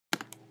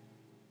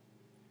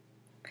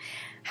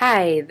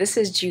Hi, this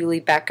is Julie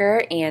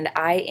Becker, and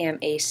I am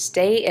a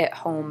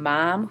stay-at-home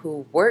mom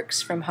who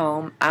works from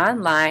home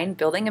online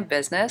building a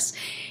business.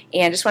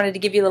 And just wanted to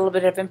give you a little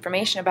bit of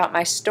information about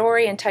my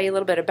story and tell you a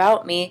little bit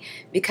about me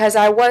because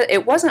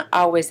it wasn't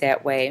always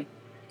that way.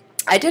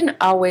 I didn't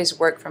always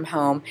work from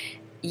home.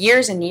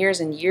 Years and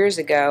years and years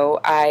ago,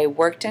 I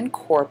worked in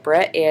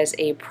corporate as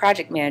a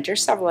project manager,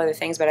 several other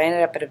things, but I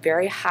ended up at a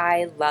very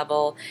high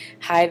level,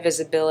 high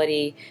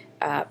visibility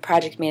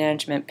project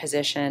management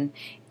position,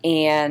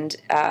 and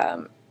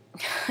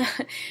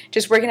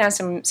just working on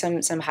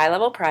some high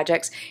level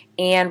projects.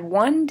 And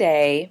one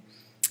day,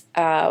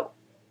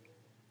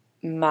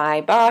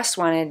 my boss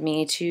wanted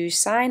me to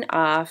sign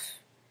off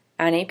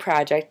on a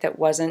project that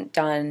wasn't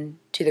done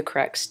to the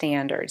correct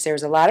standards. There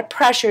was a lot of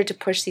pressure to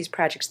push these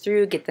projects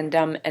through, get them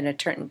done in a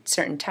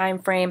certain time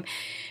frame,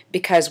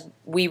 because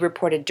we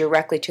reported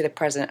directly to the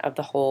president of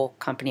the whole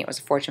company. It was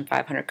a Fortune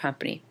 500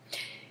 company.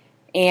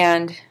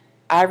 And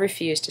I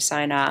refused to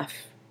sign off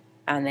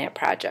on that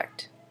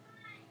project.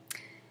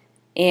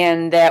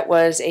 And that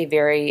was a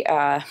very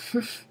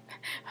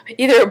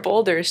either a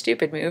bold or a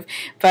stupid move.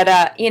 But,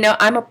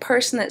 I'm a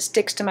person that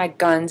sticks to my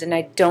guns, and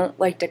I don't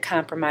like to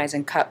compromise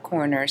and cut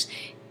corners.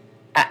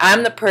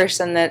 I'm the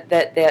person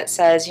that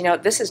says,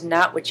 this is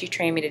not what you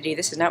trained me to do,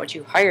 this is not what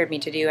you hired me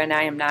to do, and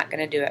I am not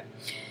going to do it.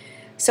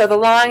 So the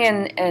long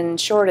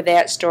and short of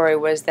that story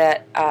was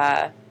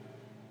that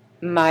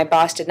my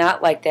boss did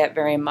not like that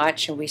very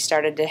much, and we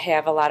started to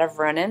have a lot of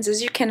run-ins,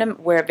 as you can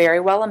very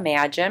well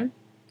imagine.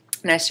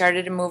 And I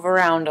started to move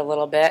around a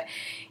little bit.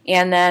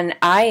 And then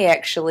I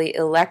actually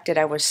elected,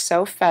 I was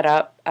so fed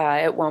up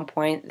at one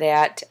point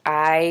that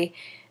I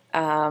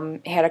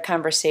had a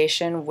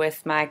conversation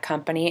with my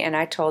company, and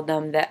I told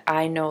them that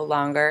I no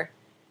longer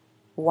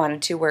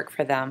wanted to work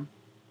for them.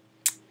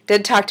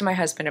 Did talk to my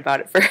husband about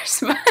it first,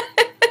 but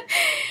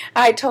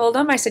I told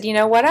him, I said, you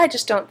know what, I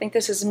just don't think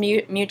this is a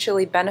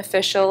mutually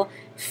beneficial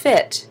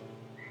fit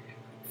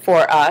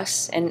for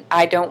us, and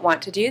I don't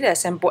want to do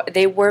this. And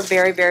they were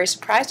very, very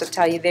surprised. I'll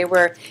tell you, they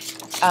were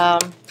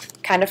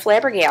kind of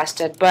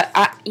flabbergasted. But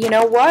you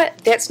know what?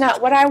 That's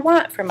not what I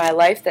want for my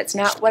life. That's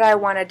not what I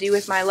want to do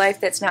with my life.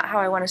 That's not how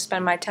I want to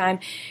spend my time.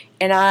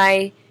 And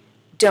I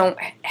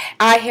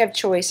have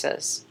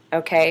choices,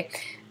 okay?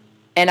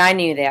 And I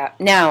knew that.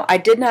 Now, I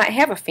did not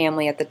have a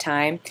family at the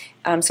time,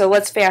 so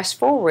let's fast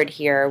forward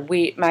here.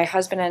 My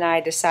husband and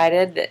I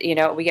decided that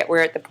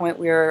we're at the point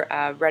we were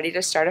ready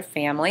to start a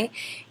family,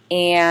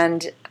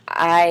 and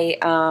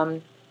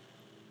I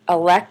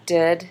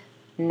elected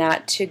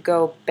not to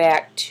go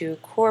back to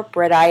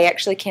corporate. I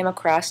actually came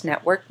across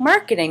network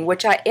marketing,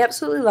 which I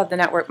absolutely love the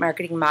network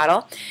marketing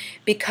model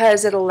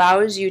because it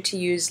allows you to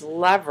use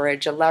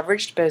leverage, a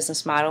leveraged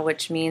business model,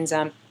 which means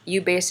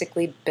you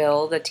basically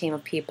build a team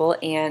of people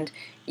and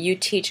you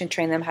teach and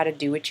train them how to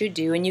do what you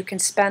do, and you can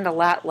spend a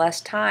lot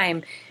less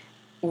time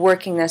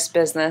working this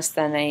business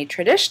than a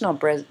traditional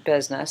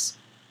business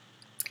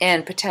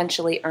and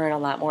potentially earn a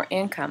lot more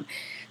income.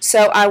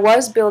 So I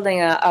was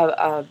building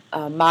a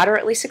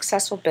moderately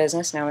successful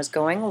business, and I was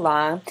going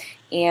along,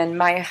 and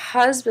my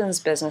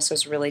husband's business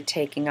was really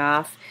taking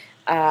off.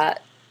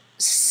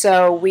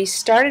 So we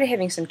started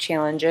having some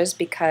challenges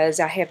because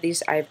I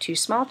have two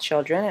small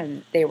children,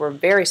 and they were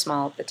very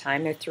small at the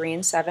time. They're 3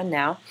 and 7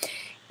 now,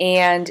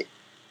 and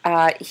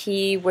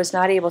he was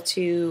not able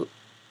to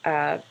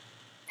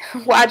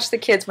watch the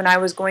kids when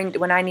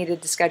I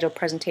needed to schedule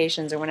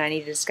presentations or when I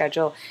needed to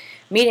schedule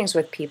meetings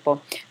with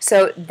people.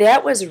 So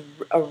that was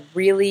a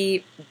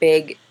really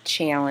big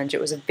challenge. It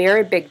was a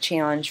very big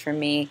challenge for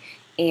me,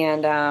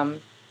 and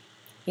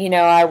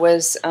I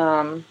was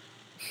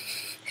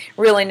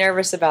really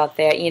nervous about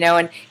that,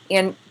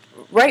 and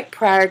right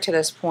prior to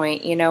this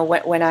point,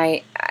 when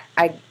I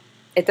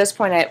at this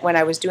point, when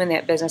I was doing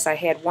that business, I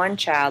had one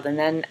child, and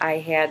then I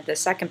had the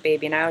second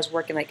baby, and I was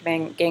working like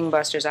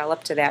gangbusters all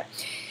up to that.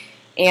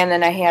 And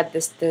then I had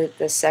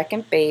the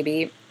second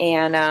baby,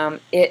 and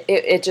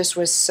it just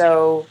was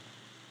so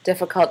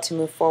difficult to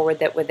move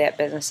forward with that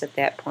business at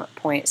that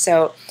point.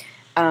 So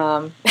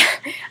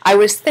I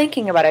was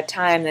thinking about a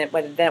time that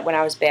when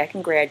I was back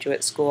in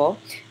graduate school.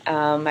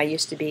 I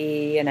used to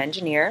be an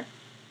engineer,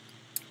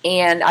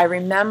 and I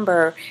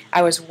remember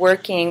I was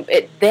working.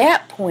 At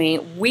that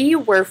point, we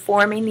were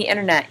forming the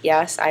internet.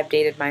 Yes, I've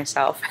dated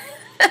myself.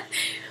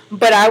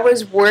 But I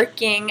was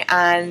working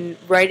on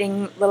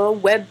writing little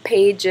web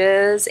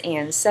pages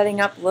and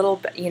setting up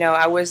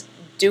I was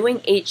doing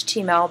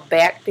HTML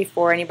back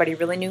before anybody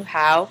really knew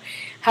how.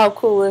 How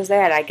cool is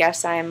that? I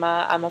guess I'm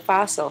a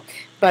fossil,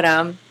 but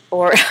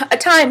or a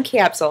time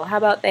capsule. How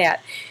about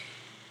that?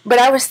 But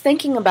I was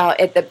thinking about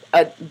that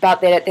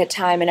at that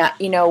time,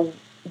 and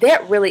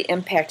that really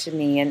impacted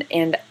me.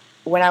 And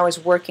when I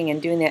was working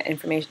and doing that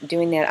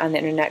on the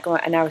internet,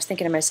 and I was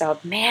thinking to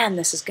myself, man,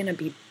 this is going to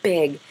be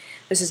big.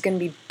 This is going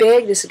to be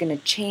big. This is going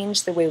to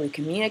change the way we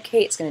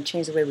communicate. It's going to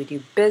change the way we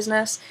do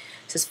business.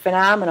 This is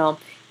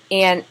phenomenal.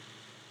 And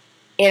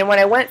when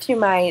I went through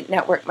my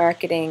network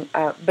marketing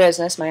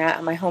business,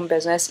 my home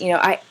business,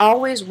 I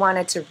always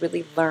wanted to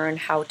really learn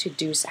how to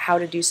do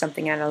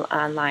something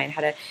online,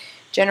 how to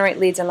generate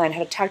leads online,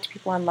 how to talk to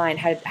people online,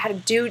 how to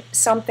do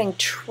something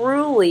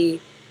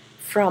truly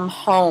from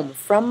home,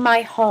 from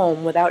my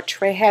home, without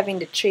having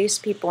to chase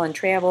people and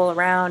travel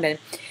around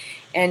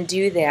and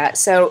do that.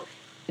 So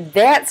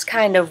that's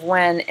kind of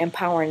when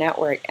Empower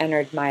Network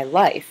entered my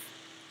life.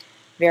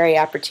 Very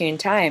opportune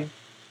time.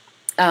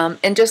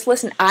 And just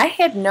listen, I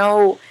had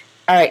no,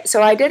 all right,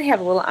 so I did have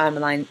a little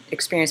online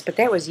experience, but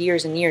that was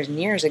years and years and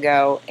years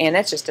ago, and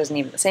that just doesn't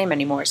even the same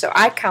anymore. So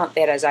I count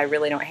that as I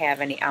really don't have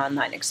any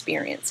online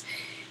experience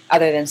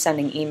other than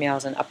sending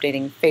emails and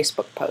updating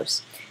Facebook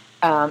posts.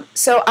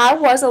 So I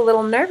was a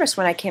little nervous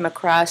when I came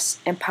across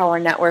Empower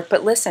Network,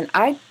 but listen,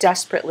 I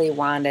desperately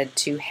wanted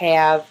to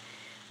have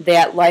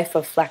that life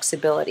of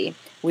flexibility.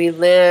 We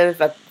live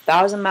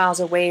 1,000 miles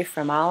away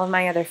from all of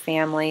my other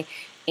family,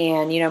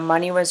 and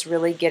money was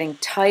really getting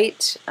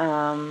tight,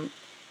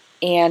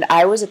 and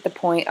I was at the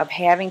point of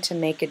having to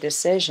make a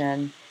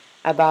decision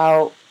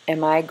about,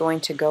 am I going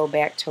to go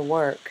back to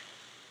work?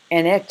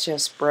 And it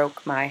just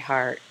broke my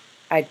heart.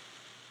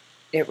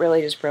 It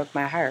really just broke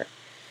my heart.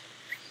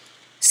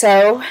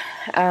 So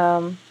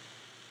I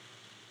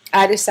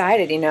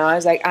decided, I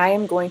was like, I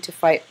am going to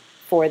fight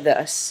for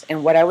this.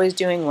 And what I was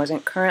doing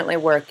wasn't currently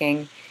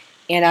working.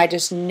 And I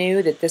just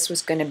knew that this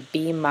was going to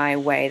be my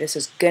way. This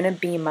was going to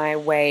be my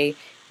way.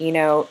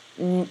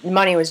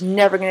 Money was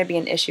never going to be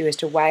an issue as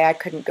to why I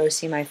couldn't go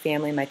see my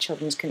family. My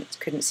children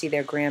couldn't see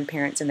their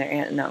grandparents and their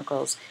aunt and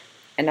uncles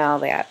and all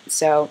that.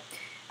 So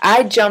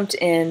I jumped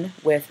in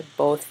with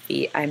both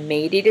feet. I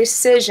made a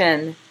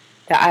decision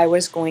that I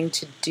was going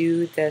to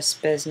do this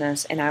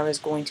business and I was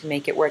going to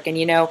make it work. And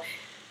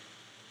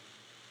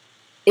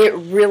it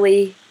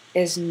really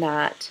is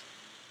not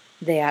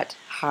that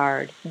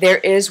hard. There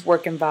is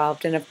work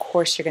involved, and of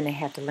course you're going to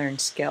have to learn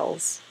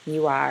skills.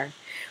 You are.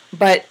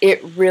 But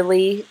it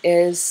really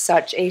is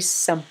such a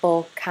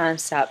simple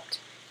concept.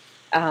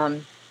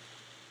 And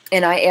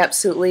I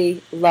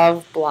absolutely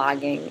love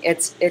blogging.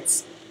 It's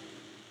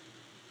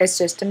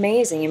just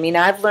amazing. I mean,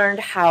 I've learned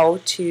how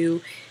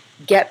to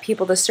get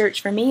people to search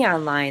for me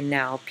online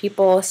now.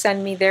 People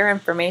send me their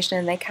information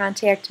and they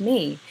contact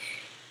me.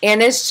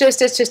 And it's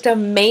just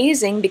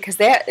amazing, because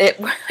it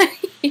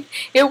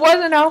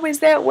wasn't always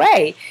that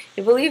way.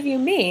 Believe you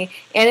me.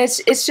 And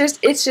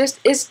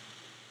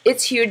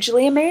it's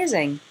hugely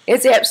amazing.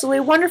 It's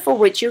absolutely wonderful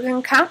what you can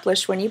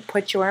accomplish when you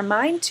put your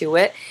mind to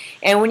it,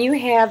 and when you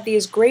have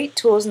these great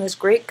tools and this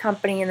great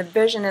company and the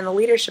vision and the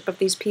leadership of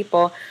these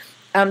people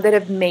that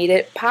have made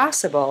it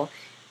possible.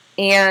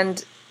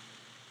 And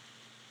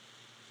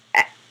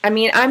I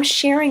mean, I'm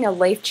sharing a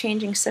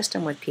life-changing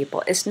system with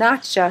people. It's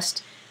not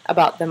just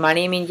about the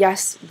money. I mean,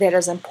 yes, that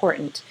is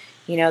important.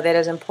 That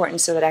is important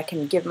so that I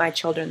can give my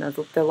children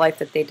the life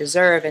that they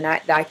deserve, and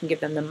I can give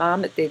them the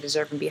mom that they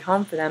deserve and be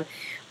home for them.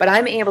 But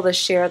I'm able to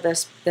share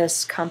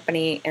this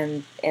company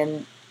and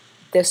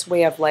this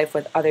way of life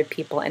with other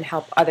people and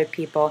help other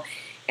people.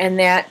 And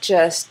that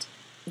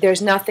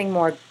there's nothing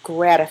more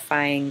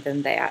gratifying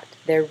than that.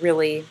 There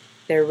really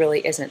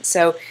isn't.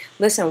 So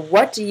listen,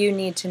 what do you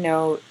need to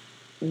know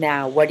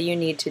now? What do you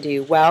need to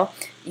do? Well,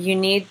 you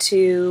need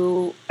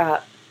to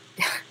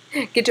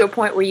get to a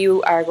point where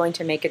you are going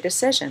to make a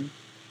decision.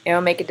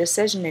 Make a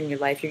decision in your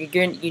life.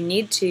 You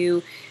need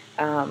to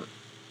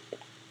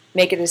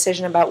make a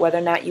decision about whether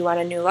or not you want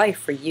a new life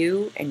for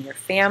you and your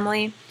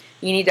family.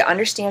 You need to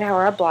understand how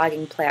our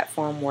blogging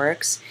platform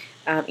works.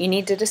 You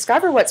need to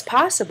discover what's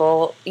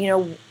possible,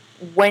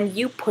 when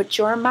you put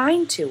your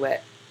mind to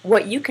it,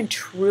 what you can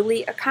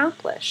truly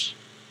accomplish.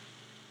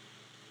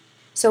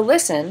 So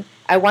listen,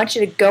 I want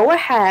you to go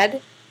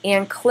ahead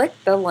and click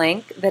the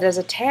link that is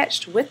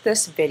attached with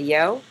this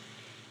video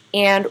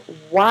and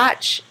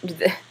watch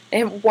the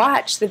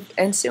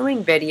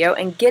ensuing video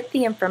and get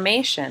the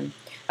information.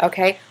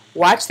 Okay?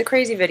 Watch the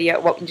crazy video.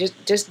 Well,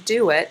 just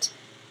do it.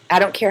 I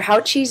don't care how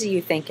cheesy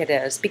you think it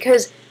is,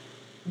 because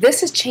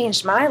this has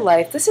changed my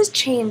life. This has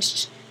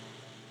changed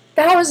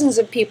thousands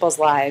of people's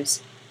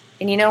lives.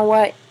 And you know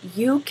what?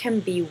 You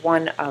can be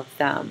one of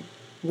them.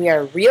 We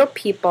are real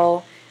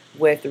people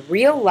with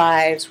real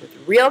lives, with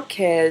real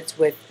kids,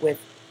 with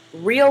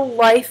real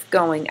life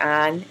going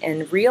on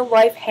and real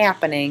life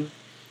happening.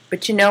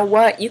 But you know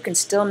what? You can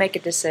still make a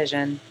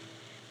decision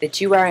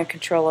that you are in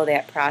control of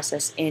that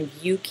process and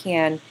you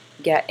can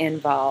get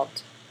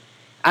involved.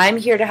 I'm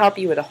here to help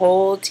you with a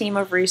whole team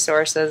of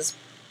resources.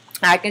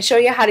 I can show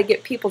you how to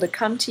get people to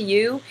come to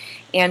you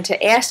and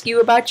to ask you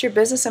about your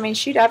business. I mean,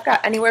 shoot, I've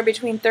got anywhere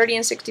between 30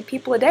 and 60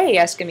 people a day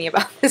asking me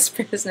about this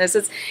business.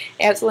 It's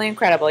absolutely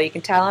incredible. You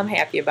can tell I'm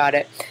happy about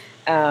it.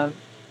 But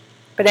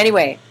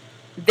anyway,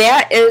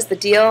 that is the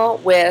deal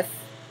with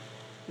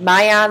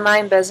my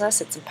online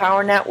business. It's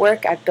Empower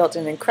Network. I've built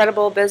an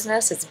incredible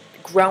business. It's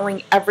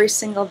growing every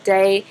single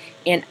day,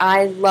 and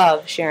I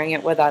love sharing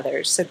it with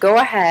others. So go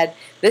ahead.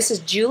 This is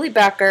Julie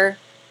Becker.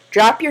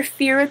 Drop your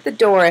fear at the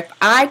door. If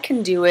I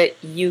can do it,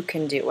 you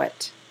can do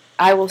it.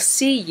 I will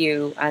see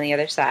you on the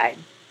other side.